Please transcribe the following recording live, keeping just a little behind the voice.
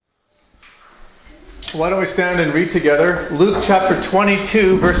Why don't we stand and read together Luke chapter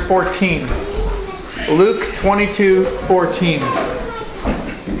 22, verse 14. Luke 22, 14.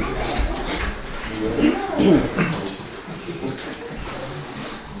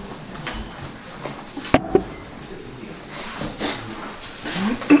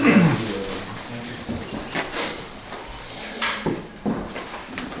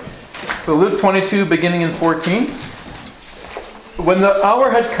 So Luke 22, beginning in 14. When the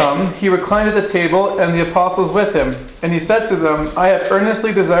hour had come, he reclined at the table, and the apostles with him. And he said to them, I have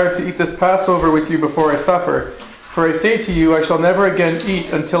earnestly desired to eat this Passover with you before I suffer. For I say to you, I shall never again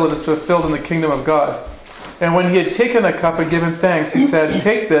eat until it is fulfilled in the kingdom of God. And when he had taken a cup and given thanks, he said,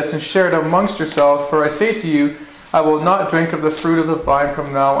 Take this and share it amongst yourselves, for I say to you, I will not drink of the fruit of the vine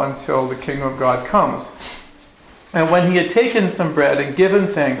from now until the kingdom of God comes. And when he had taken some bread and given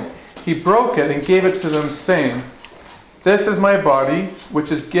thanks, he broke it and gave it to them, saying, This is my body,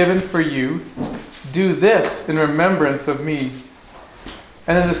 which is given for you. Do this in remembrance of me.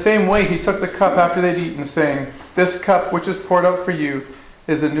 And in the same way he took the cup after they'd eaten, saying, This cup which is poured out for you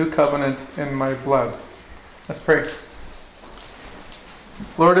is the new covenant in my blood. Let's pray.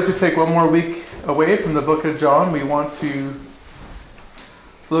 Lord, as we take one more week away from the book of John, we want to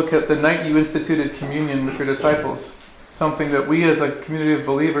look at the night you instituted communion with your disciples, something that we as a community of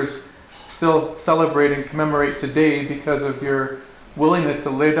believers still celebrate and commemorate today because of your willingness to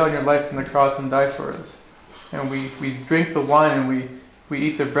lay down your life on the cross and die for us. And we drink the wine and we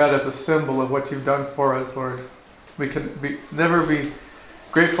eat the bread as a symbol of what you've done for us, Lord. We can never be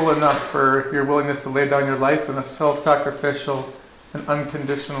grateful enough for your willingness to lay down your life in a self-sacrificial and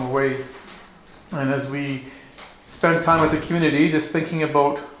unconditional way. And as we spend time as a community just thinking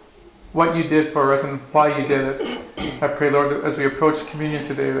about what you did for us and why you did it, I pray, Lord, that as we approach communion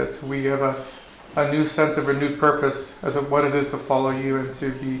today, that we have a new sense of renewed purpose as of what it is to follow you and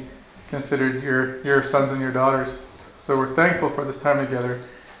to be considered your sons and your daughters. So we're thankful for this time together.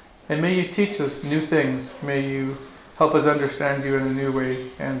 And may you teach us new things. May you help us understand you in a new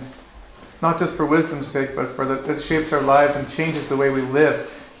way. And not just for wisdom's sake, but for that it shapes our lives and changes the way we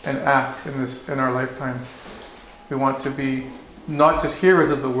live and act in our lifetime. We want to be not just hearers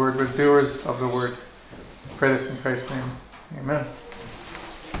of the word, but doers of the word. I pray this in Christ's name. Amen.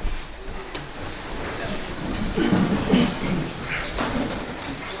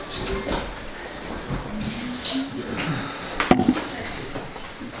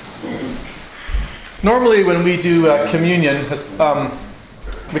 Normally when we do communion,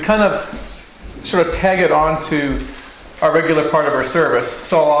 we kind of sort of tag it on to our regular part of our service.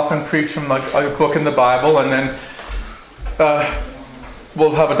 So I'll often preach from like a book in the Bible, and then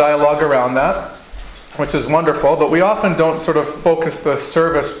we'll have a dialogue around that, which is wonderful, but we often don't sort of focus the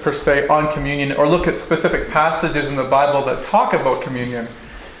service per se on communion or look at specific passages in the Bible that talk about communion.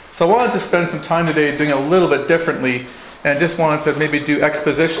 So I wanted to spend some time today doing a little bit differently, and just wanted to maybe do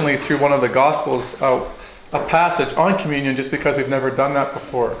expositionally through one of the Gospels a passage on communion, just because we've never done that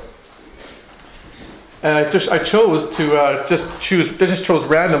before. And I chose to just chose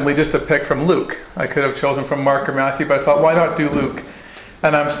randomly just to pick from Luke. I could have chosen from Mark or Matthew, but I thought, why not do Luke?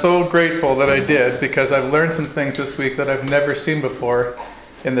 And I'm so grateful that I did, because I've learned some things this week that I've never seen before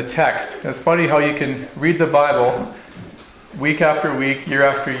in the text. And it's funny how you can read the Bible week after week, year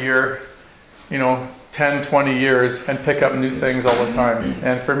after year, 10, 20 years, and pick up new things all the time.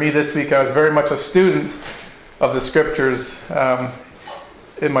 And for me this week, I was very much a student of the scriptures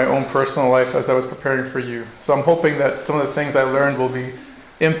in my own personal life as I was preparing for you. So I'm hoping that some of the things I learned will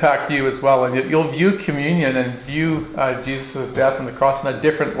impact you as well, and you'll view communion and view Jesus' death on the cross in a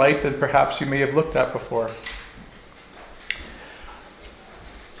different light than perhaps you may have looked at before.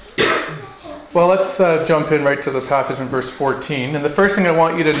 Well, let's jump in right to the passage in verse 14. And the first thing I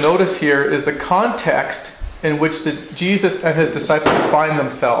want you to notice here is the context in which Jesus and his disciples find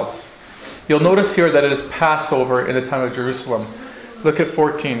themselves. You'll notice here that it is Passover in the time of Jerusalem. Look at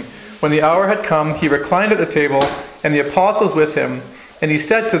 14. When the hour had come, he reclined at the table, and the apostles with him, and he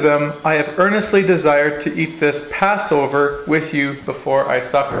said to them, I have earnestly desired to eat this Passover with you before I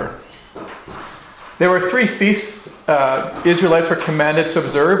suffer. There were 3 feasts Israelites were commanded to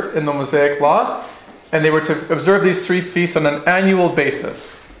observe in the Mosaic Law, and they were to observe these 3 feasts on an annual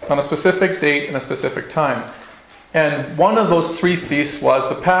basis, on a specific date and a specific time. And one of those 3 feasts was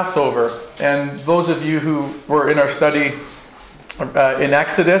the Passover. And those of you who were in our study in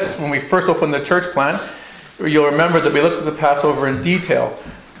Exodus, when we first opened the church plant, you'll remember that we looked at the Passover in detail.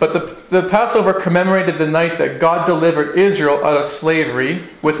 But the Passover commemorated the night that God delivered Israel out of slavery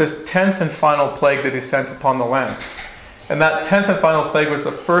with his 10th and final plague that he sent upon the land. And that 10th and final plague was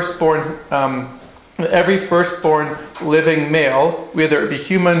the firstborn Every firstborn living male, whether it be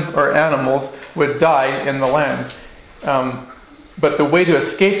human or animals, would die in the land. But the way to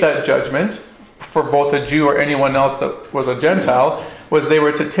escape that judgment, for both a Jew or anyone else that was a Gentile, was they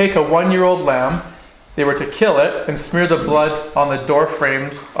were to take a 1-year-old lamb, they were to kill it, and smear the blood on the door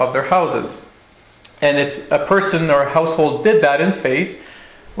frames of their houses. And if a person or a household did that in faith,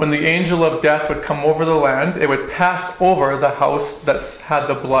 when the angel of death would come over the land, it would pass over the house that had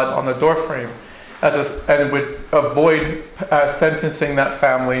the blood on the doorframe, and would avoid sentencing that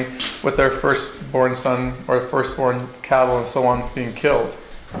family with their firstborn son or firstborn cattle and so on being killed.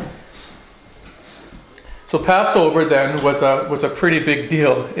 So Passover then was a pretty big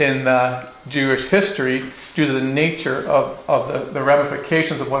deal in Jewish history due to the nature of the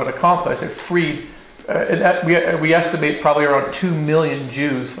ramifications of what it accomplished. It freed. We estimate probably around 2 million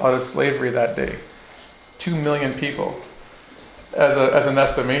Jews out of slavery that day. 2 million people as an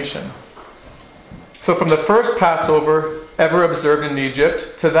estimation. So from the first Passover ever observed in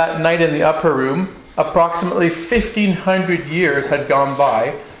Egypt to that night in the upper room, approximately 1,500 years had gone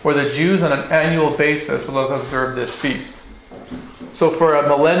by where the Jews on an annual basis will have observed this feast. So for a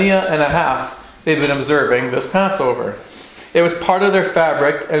millennia and a half, they've been observing this Passover. It was part of their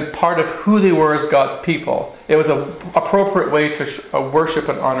fabric and part of who they were as God's people. It was an appropriate way to worship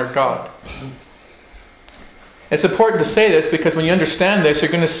and honor God. It's important to say this because when you understand this,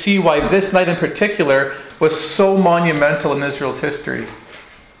 you're going to see why this night in particular was so monumental in Israel's history.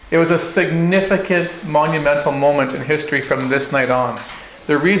 It was a significant, monumental moment in history from this night on.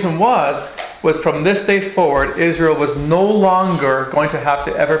 The reason was from this day forward, Israel was no longer going to have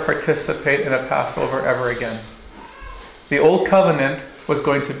to ever participate in a Passover ever again. The old covenant was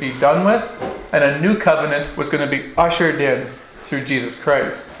going to be done with, and a new covenant was going to be ushered in through Jesus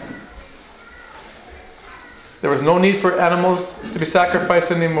Christ. There was no need for animals to be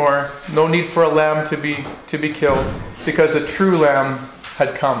sacrificed anymore, no need for a lamb to be killed, because the true lamb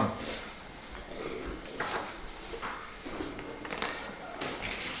had come.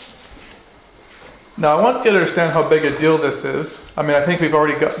 Now I want you to understand how big a deal this is. I mean, I think we've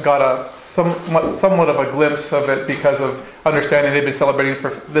already got somewhat of a glimpse of it because of understanding they've been celebrating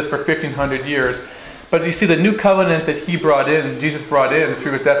this for 1,500 years. But you see, the new covenant that Jesus brought in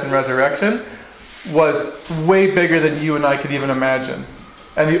through his death and resurrection, was way bigger than you and I could even imagine.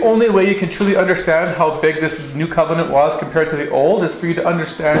 And the only way you can truly understand how big this new covenant was compared to the old is for you to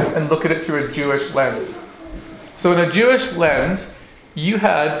understand and look at it through a Jewish lens. So in a Jewish lens, you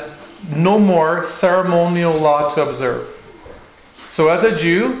had no more ceremonial law to observe. So as a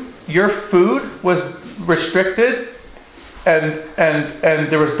Jew, your food was restricted and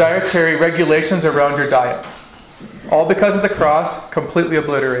there was dietary regulations around your diet. All because of the cross, completely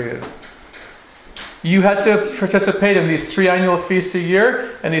obliterated. You had to participate in these 3 annual feasts a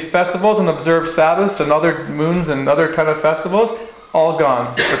year and these festivals and observe Sabbaths and other moons and other kind of festivals, all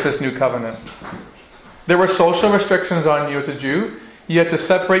gone with this new covenant. There were social restrictions on you as a Jew. You had to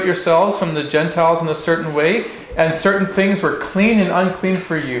separate yourselves from the Gentiles in a certain way, and certain things were clean and unclean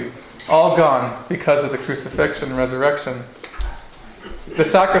for you, all gone because of the crucifixion and resurrection. The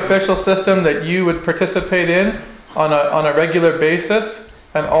sacrificial system that you would participate in on a regular basis,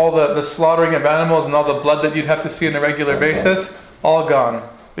 and all the slaughtering of animals and all the blood that you'd have to see on a regular basis, all gone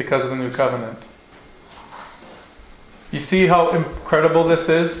because of the new covenant. You see how incredible this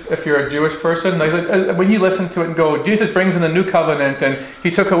is if you're a Jewish person? Like, when you listen to it and go, Jesus brings in a new covenant and he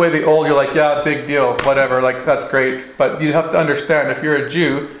took away the old, you're like, yeah, big deal, whatever, like that's great. But you have to understand, if you're a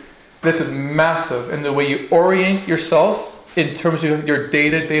Jew, this is massive in the way you orient yourself in terms of your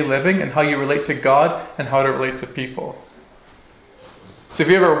day-to-day living and how you relate to God and how to relate to people. So if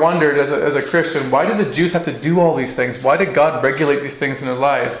you ever wondered as a Christian, why did the Jews have to do all these things? Why did God regulate these things in their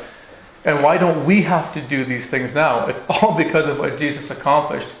lives? And why don't we have to do these things now? It's all because of what Jesus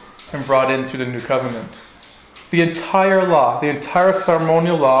accomplished and brought into the new covenant. The entire law, the entire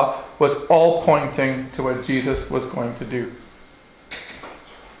ceremonial law, was all pointing to what Jesus was going to do.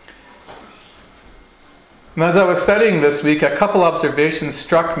 And as I was studying this week, a couple observations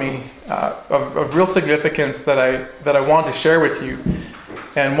struck me of real significance that I want to share with you.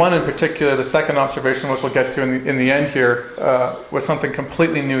 And one in particular, the second observation, which we'll get to in the end here, was something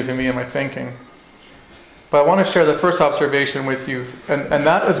completely new to me in my thinking. But I want to share the first observation with you, and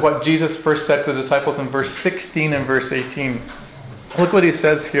that is what Jesus first said to the disciples in verse 16 and verse 18. Look what he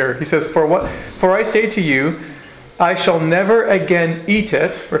says here. He says, For I say to you, I shall never again eat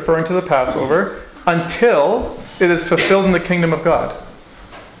it, referring to the Passover, until it is fulfilled in the kingdom of God.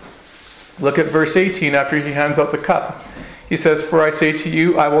 Look at verse 18 after he hands out the cup. He says, For I say to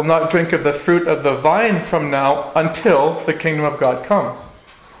you, I will not drink of the fruit of the vine from now until the kingdom of God comes.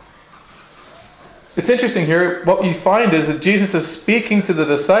 it's interesting here, what you find is that Jesus is speaking to the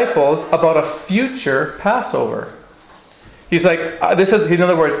disciples about a future Passover. He's like, in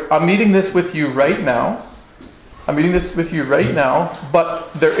other words, I'm eating this with you right now. I'm eating this with you right now,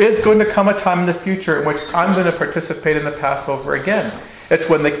 but there is going to come a time in the future in which I'm going to participate in the Passover again. It's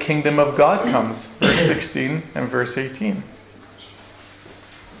when the kingdom of God comes, verse 16 and verse 18.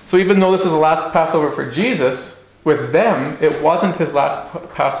 So even though this is the last Passover for Jesus, with them, it wasn't his last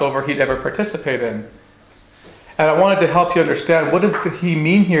Passover he'd ever participate in. And I wanted to help you understand, what does he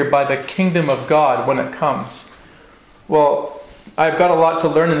mean here by the kingdom of God when it comes? Well, I've got a lot to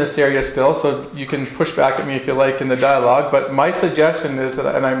learn in this area still, so you can push back at me if you like in the dialogue, but my suggestion is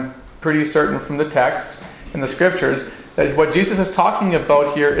that, and I'm pretty certain from the text in the scriptures, that what Jesus is talking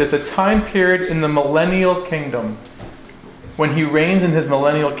about here is the time period in the millennial kingdom, when he reigns in his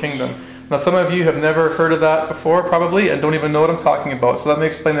millennial kingdom. Now, some of you have never heard of that before, probably, and don't even know what I'm talking about. So let me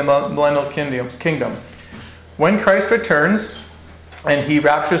explain the millennial kingdom. When Christ returns, and he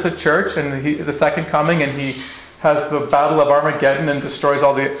raptures the church, and the second coming, and he has the battle of Armageddon and destroys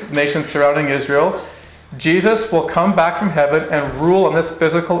all the nations surrounding Israel, Jesus will come back from heaven and rule on this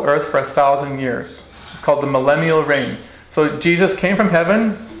physical earth for 1,000 years. It's called the millennial reign. So Jesus came from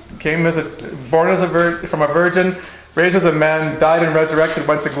heaven, born from a virgin, raised as a man, died and resurrected,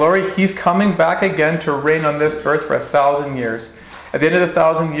 went to glory. He's coming back again to reign on this earth for 1,000 years. At the end of the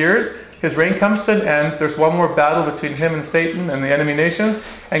 1,000 years, his reign comes to an end. There's one more battle between him and Satan and the enemy nations,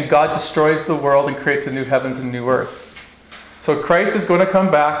 and God destroys the world and creates a new heavens and new earth. So Christ is going to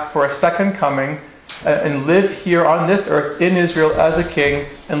come back for a second coming and live here on this earth in Israel as a king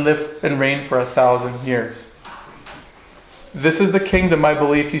and live and reign for 1,000 years. This is the kingdom I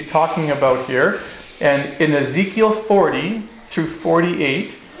believe he's talking about here. And in Ezekiel 40 through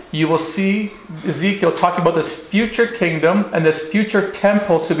 48, you will see Ezekiel talking about this future kingdom and this future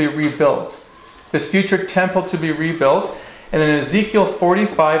temple to be rebuilt. This future temple to be rebuilt. And in Ezekiel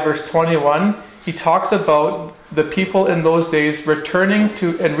 45 verse 21, he talks about the people in those days returning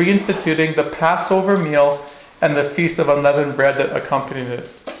to and reinstituting the Passover meal and the Feast of Unleavened Bread that accompanied it.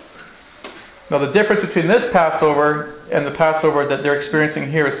 Now the difference between this Passover and the Passover that they're experiencing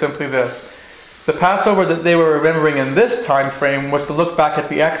here is simply this. The Passover that they were remembering in this time frame was to look back at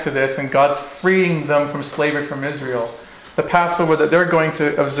the Exodus and God's freeing them from slavery from Israel. The Passover that they're going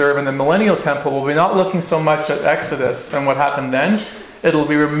to observe in the Millennial Temple will be not looking so much at Exodus and what happened then. It'll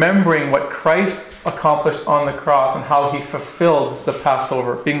be remembering what Christ accomplished on the cross and how he fulfilled the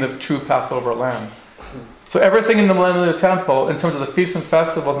Passover, being the true Passover lamb. So everything in the Millennial Temple, in terms of the feasts and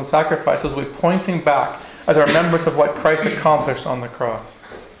festivals and sacrifices, will be pointing back as a remembrance of what Christ accomplished on the cross.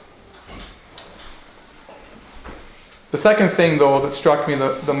 The second thing, though, that struck me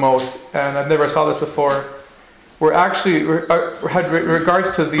the most, and I've never saw this before, had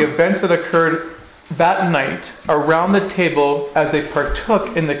regards to the events that occurred that night around the table as they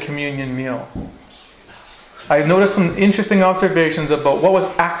partook in the communion meal. I noticed some interesting observations about what was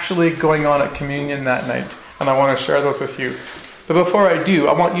actually going on at communion that night, and I want to share those with you. But before I do,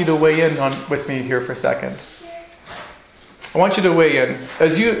 I want you to weigh in with me here for a second. I want you to weigh in.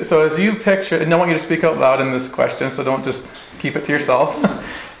 As you picture, and I want you to speak out loud in this question, so don't just keep it to yourself.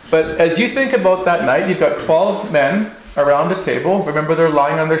 But as you think about that night, you've got 12 men around a table. Remember, they're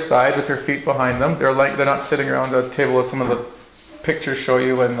lying on their side with their feet behind them. They're not sitting around a table as some of the pictures show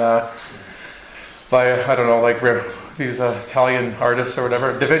you these Italian artists or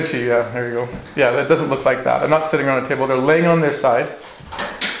whatever. Da Vinci, there you go. Yeah, it doesn't look like that. They're not sitting around a table. They're laying on their sides.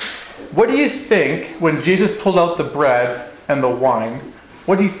 What do you think when Jesus pulled out the bread and the wine,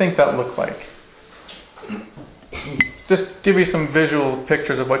 what do you think that looked like? Just give me some visual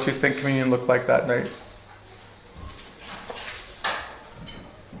pictures of what you think communion looked like that night.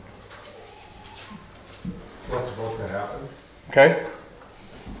 What's about to happen? Okay.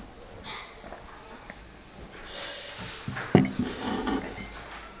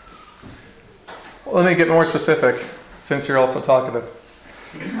 Well, let me get more specific, since you're also talkative.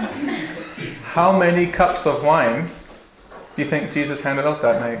 How many cups of wine do you think Jesus handed out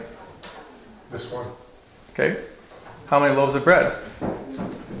that night? This one. Okay. How many loaves of bread?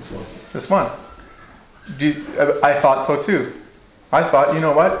 This one. I thought so too. I thought, you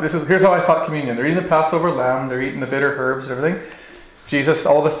know what? Here's how I thought communion. They're eating the Passover lamb. They're eating the bitter herbs and everything. Jesus,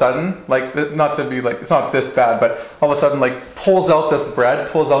 all of a sudden, not to be it's not this bad, but all of a sudden, pulls out this bread,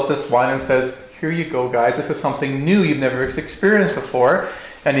 pulls out this wine, and says, "Here you go, guys. This is something new you've never experienced before."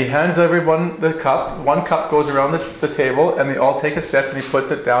 And he hands everyone the cup. One cup goes around the table, and they all take a sip, and he puts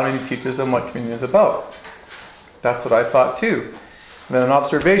it down, and he teaches them what communion is about. That's what I thought too. And then an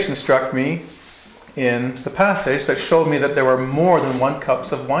observation struck me in the passage that showed me that there were more than 1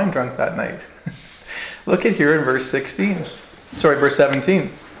 cup of wine drunk that night. Look at here in verse 17.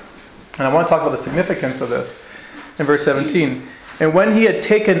 And I want to talk about the significance of this. In verse 17. And when he had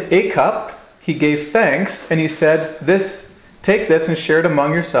taken a cup, he gave thanks, and he said, take this and share it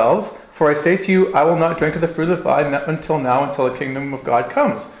among yourselves. For I say to you, I will not drink of the fruit of the vine until the kingdom of God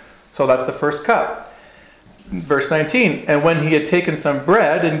comes. So that's the first cup. Verse 19. And when he had taken some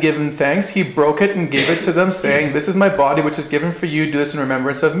bread and given thanks, he broke it and gave it to them, saying, this is my body which is given for you. Do this in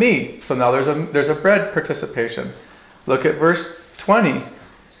remembrance of me. So now there's a bread participation. Look at verse 20.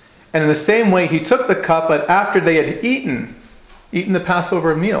 And in the same way, he took the cup, but after they had eaten the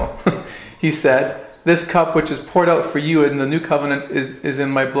Passover meal, he said, this cup which is poured out for you in the new covenant is in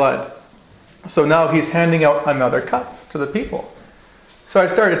my blood. So now he's handing out another cup to the people. So I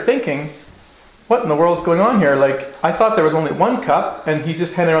started thinking, what in the world is going on here? Like, I thought there was only one cup, and he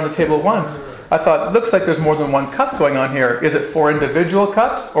just handed it on the table once. I thought, it looks like there's more than one cup going on here. Is it 4 individual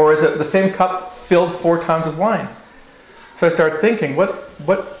cups, or is it the same cup filled 4 times with wine? So I started thinking, how am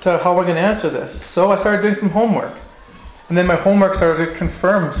I going to answer this? So I started doing some homework. And then my homework started to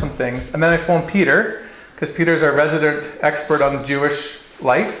confirm some things. And then I phoned Peter, because Peter's our resident expert on Jewish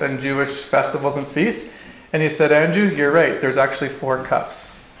life and Jewish festivals and feasts. And he said, Andrew, you're right. There's actually 4 cups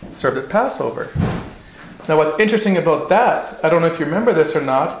served at Passover. Now what's interesting about that, I don't know if you remember this or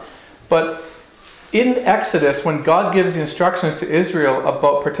not, but in Exodus, when God gives the instructions to Israel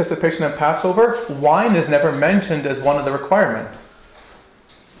about participation in Passover, wine is never mentioned as one of the requirements.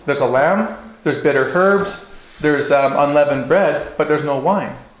 There's a lamb, there's bitter herbs, there's unleavened bread, but there's no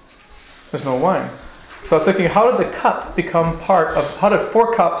wine. There's no wine. So I was thinking, how did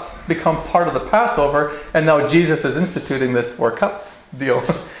 4 cups become part of the Passover, and now Jesus is instituting this 4-cup deal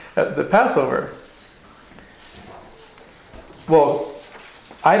at the Passover? Well,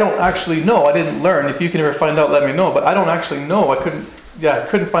 I don't actually know. I didn't learn. If you can ever find out, let me know. But I don't actually know. I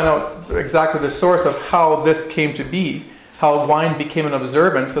couldn't find out exactly the source of how this came to be, how wine became an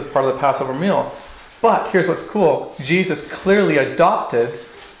observance as part of the Passover meal. But here's what's cool. Jesus clearly adopted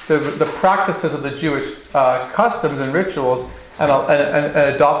the practices of the Jewish customs and rituals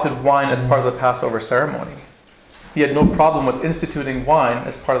and adopted wine as part of the Passover ceremony. He had no problem with instituting wine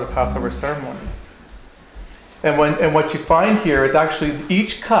as part of the Passover ceremony. And what you find here is actually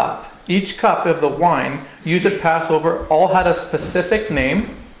each cup of the wine used at Passover all had a specific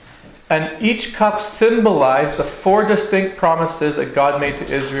name, and each cup symbolized the 4 distinct promises that God made to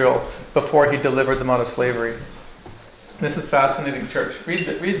Israel before he delivered them out of slavery. This is fascinating, church.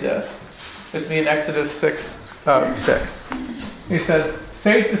 Read this with me in Exodus 6. He says,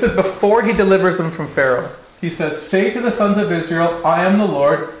 this is before he delivers them from Pharaoh. He says, say to the sons of Israel, I am the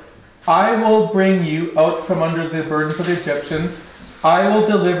Lord. I will bring you out from under the burdens of the Egyptians. I will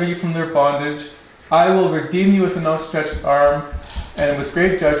deliver you from their bondage. I will redeem you with an outstretched arm and with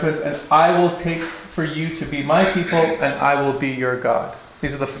great judgments, and I will take for you to be my people, and I will be your God.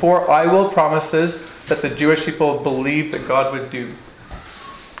 These are the 4 I will promises that the Jewish people believed that God would do.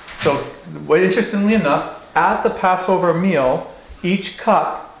 So, interestingly enough, at the Passover meal, each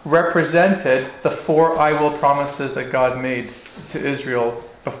cup represented the 4 I will promises that God made to Israel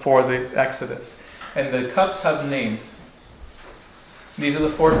before the Exodus. And the cups have names. These are the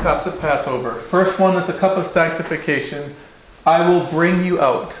 4 cups of Passover. First one is the cup of sanctification. I will bring you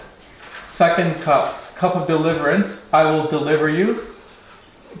out. Second cup of deliverance. I will deliver you.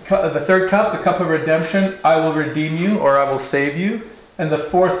 The third cup, the cup of redemption. I will redeem you, or I will save you. And the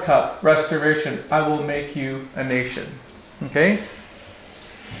 4th cup, restoration. I will make you a nation. Okay?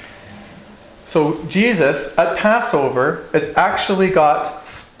 So Jesus at Passover has actually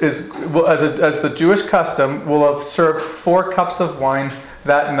as the Jewish custom, will have served 4 cups of wine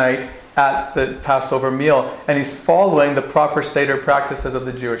that night at the Passover meal. And he's following the proper Seder practices of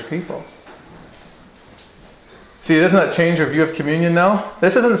the Jewish people. See, doesn't that change your view of communion now?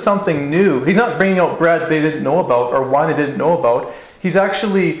 This isn't something new. He's not bringing out bread they didn't know about or wine they didn't know about. He's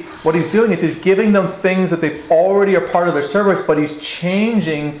actually, what he's doing is he's giving them things that they already are part of their service, but he's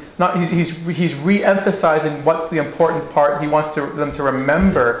changing, he's re-emphasizing what's the important part. He wants them to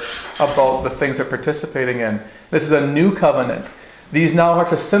remember about the things they're participating in. This is a new covenant. These now are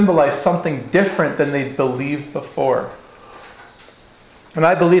to symbolize something different than they believed before. And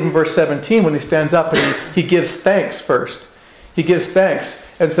I believe in verse 17 when he stands up and he gives thanks first. He gives thanks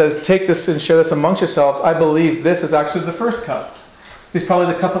and says, take this and share this amongst yourselves. I believe this is actually the first cup. It's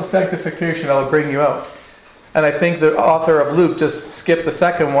probably the cup of sanctification that will bring you out. And I think the author of Luke just skipped the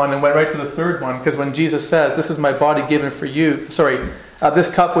second one and went right to the third one, because when Jesus says, this is my body given for you,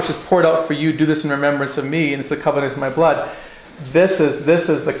 this cup which is poured out for you, do this in remembrance of me, and it's the covenant of my blood. This is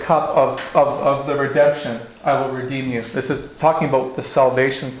the cup of the redemption. I will redeem you. This is talking about the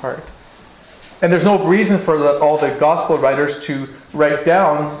salvation part. And there's no reason for all the gospel writers to write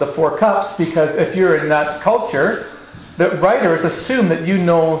down the 4 cups, because if you're in that culture, the writers assume that you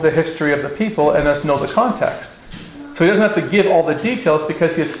know the history of the people and know the context. So he doesn't have to give all the details,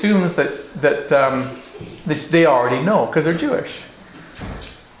 because he assumes that they already know, because they're Jewish.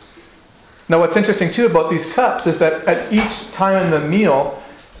 Now what's interesting too about these cups is that at each time in the meal,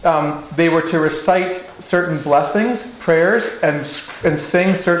 they were to recite certain blessings, prayers, and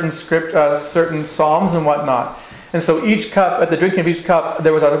sing certain certain psalms and whatnot. And so each cup, at the drinking of each cup,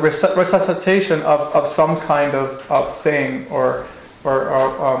 there was a recitation of some kind of saying or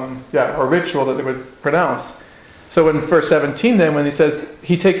ritual that they would pronounce. So in verse 17 then, when he says,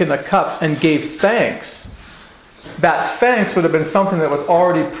 he taken a cup and gave thanks, that thanks would have been something that was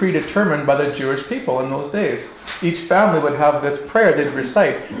already predetermined by the Jewish people in those days. Each family would have this prayer they'd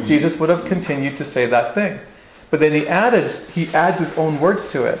recite. Jesus would have continued to say that thing. But then he adds his own words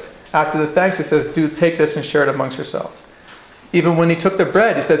to it. After the thanks, he says, do take this and share it amongst yourselves. Even when he took the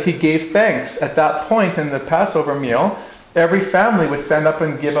bread, he says he gave thanks. At that point in the Passover meal, every family would stand up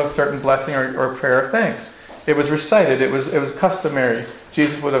and give a certain blessing or prayer of thanks. It was recited. It was customary.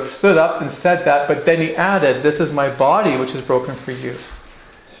 Jesus would have stood up and said that, but then he added, this is my body which is broken for you.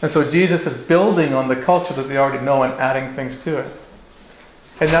 And so Jesus is building on the culture that they already know and adding things to it.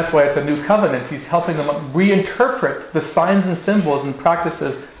 And that's why it's a new covenant. He's helping them reinterpret the signs and symbols and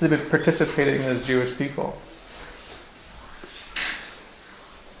practices that they've been participating in as Jewish people.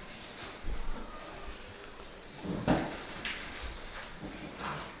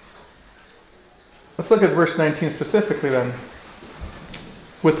 Let's look at verse 19 specifically then,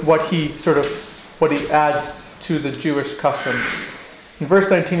 with what he adds to the Jewish customs. In verse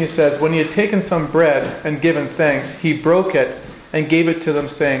 19 he says, when he had taken some bread and given thanks, he broke it and gave it to them,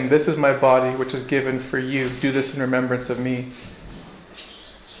 saying, this is my body which is given for you. Do this in remembrance of me.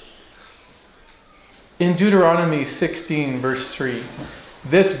 In Deuteronomy 16 verse 3,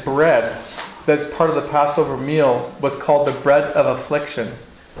 this bread that's part of the Passover meal was called the bread of affliction.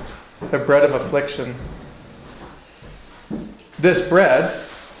 The bread of affliction. This bread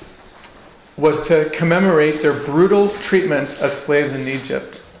was to commemorate their brutal treatment as slaves in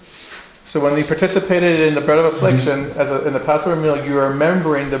Egypt. So when they participated in the bread of affliction in the Passover meal, you are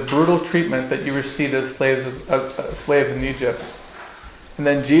remembering the brutal treatment that you received as slaves in Egypt. And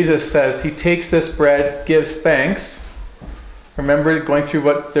then Jesus says he takes this bread, gives thanks, remember going through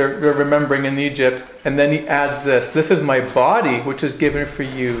what they're remembering in Egypt, and then he adds this. This is my body which is given for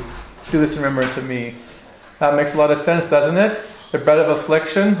you. Do this in remembrance of me. That makes a lot of sense, doesn't it? The bread of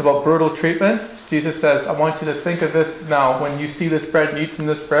affliction, about brutal treatment. Jesus says, I want you to think of this now. When you see this bread and eat from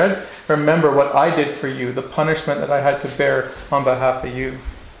this bread, remember what I did for you, the punishment that I had to bear on behalf of you.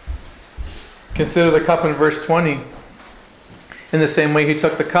 Consider the cup in verse 20. In the same way he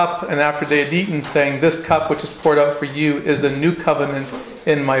took the cup, and after they had eaten, saying, this cup which is poured out for you is the new covenant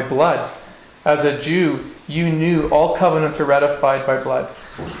in my blood. As a Jew, you knew all covenants are ratified by blood.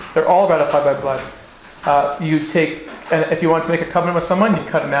 They're all ratified by blood. And if you want to make a covenant with someone, you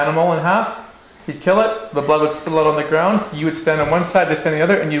cut an animal in half, you'd kill it, the blood would spill out on the ground, you would stand on one side, they stand on the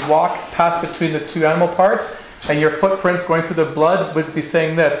other, and you'd walk past between the two animal parts, and your footprints going through the blood would be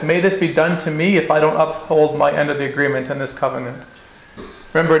saying this, may this be done to me if I don't uphold my end of the agreement in this covenant.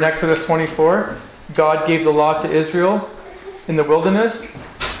 Remember in Exodus 24, God gave the law to Israel in the wilderness,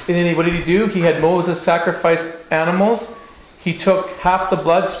 and then what did he do? He had Moses sacrifice animals. He took half the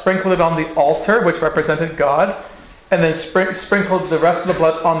blood, sprinkled it on the altar, which represented God, and then sprinkled the rest of the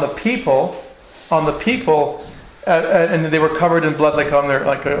blood on the people, and they were covered in blood, on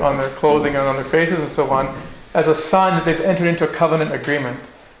their clothing and on their faces and so on, as a sign that they've entered into a covenant agreement.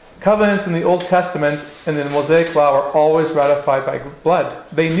 Covenants in the Old Testament and in the Mosaic Law are always ratified by blood.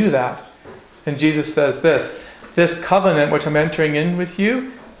 They knew that, and Jesus says this covenant which I'm entering in with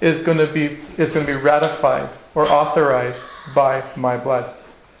you is going to be ratified or authorized by my blood.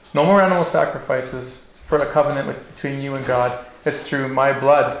 No more animal sacrifices for a covenant between you and God. It's through my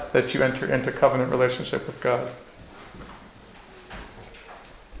blood that you enter into covenant relationship with God.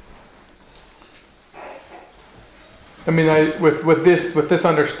 With this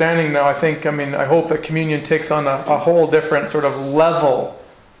understanding now, I hope that communion takes on a whole different sort of level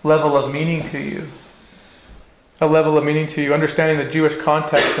of meaning to you. A level of meaning to you, understanding the Jewish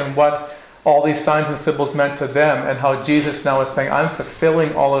context and what all these signs and symbols meant to them, and how Jesus now is saying, I'm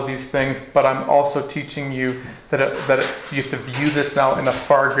fulfilling all of these things, but I'm also teaching you that you have to view this now in a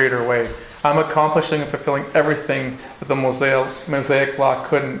far greater way. I'm accomplishing and fulfilling everything that the Mosaic Law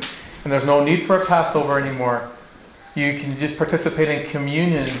couldn't. And there's no need for a Passover anymore. You can just participate in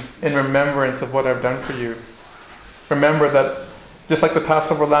communion in remembrance of what I've done for you. Remember that just like the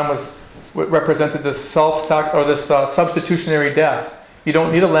Passover lamb was represented this substitutionary death. You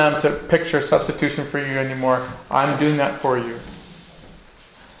don't need a lamb to picture substitution for you anymore. I'm doing that for you.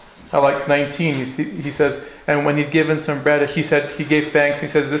 I like 19. He says, and when he'd given some bread, he gave thanks. He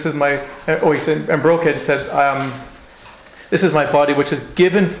said, "This is my." He said, and broke it. He said, "This is my body, which is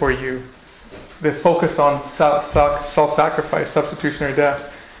given for you." The focus on self-sacrifice, substitutionary death.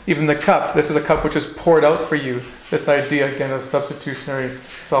 Even the cup. This is a cup which is poured out for you. This idea again of substitutionary,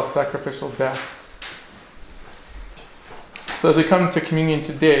 self-sacrificial death. So as we come to communion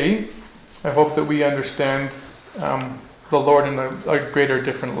today, I hope that we understand the Lord in a greater,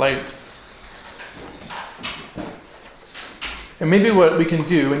 different light. And maybe what we can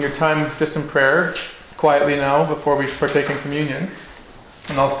do in your time just in prayer, quietly now, before we partake in communion,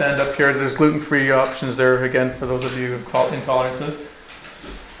 and I'll stand up here. There's gluten-free options there, again, for those of you who have intolerances.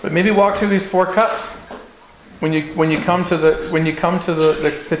 But maybe walk through these 4 cups. When you come to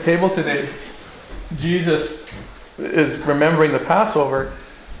the table today, Jesus is remembering the Passover,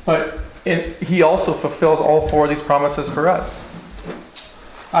 but he also fulfills all 4 of these promises for us.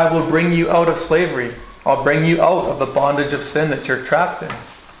 I will bring you out of slavery. I'll bring you out of the bondage of sin that you're trapped in.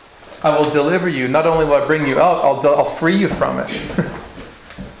 I will deliver you. Not only will I bring you out, I'll free you from it.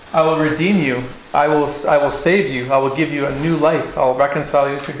 I will redeem you. I will save you. I will give you a new life. I will reconcile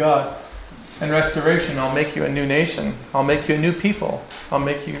you to God. And restoration, I'll make you a new nation. I'll make you a new people. I'll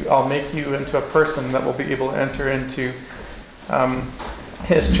make you into a person that will be able to enter into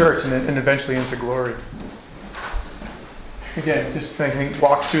His church and eventually into glory. Again, just thinking,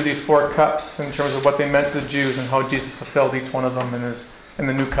 walk through these 4 cups in terms of what they meant to the Jews and how Jesus fulfilled each one of them in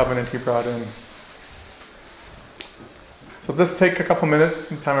the new covenant He brought in. So let's take a couple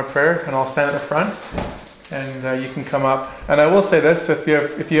minutes in time of prayer, and I'll stand at the front, and you can come up. And I will say this: if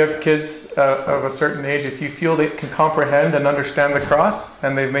you have kids of a certain age, if you feel they can comprehend and understand the cross,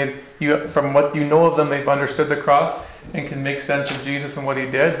 and they've made you, from what you know of them, they've understood the cross and can make sense of Jesus and what He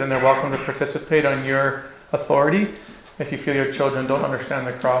did, then they're welcome to participate on your authority. If you feel your children don't understand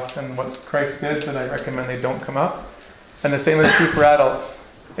the cross and what Christ did, then I recommend they don't come up. And the same is true for adults.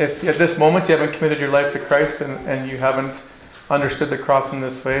 If at this moment you haven't committed your life to Christ and you haven't understood the cross in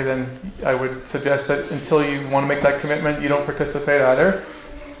this way, then I would suggest that until you want to make that commitment, you don't participate either.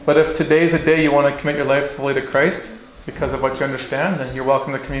 But if today is the day you want to commit your life fully to Christ because of what you understand, then you're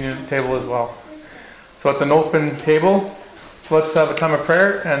welcome to the communion table as well. So it's an open table. So let's have a time of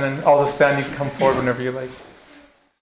prayer, and then I'll just stand. You can come forward whenever you like.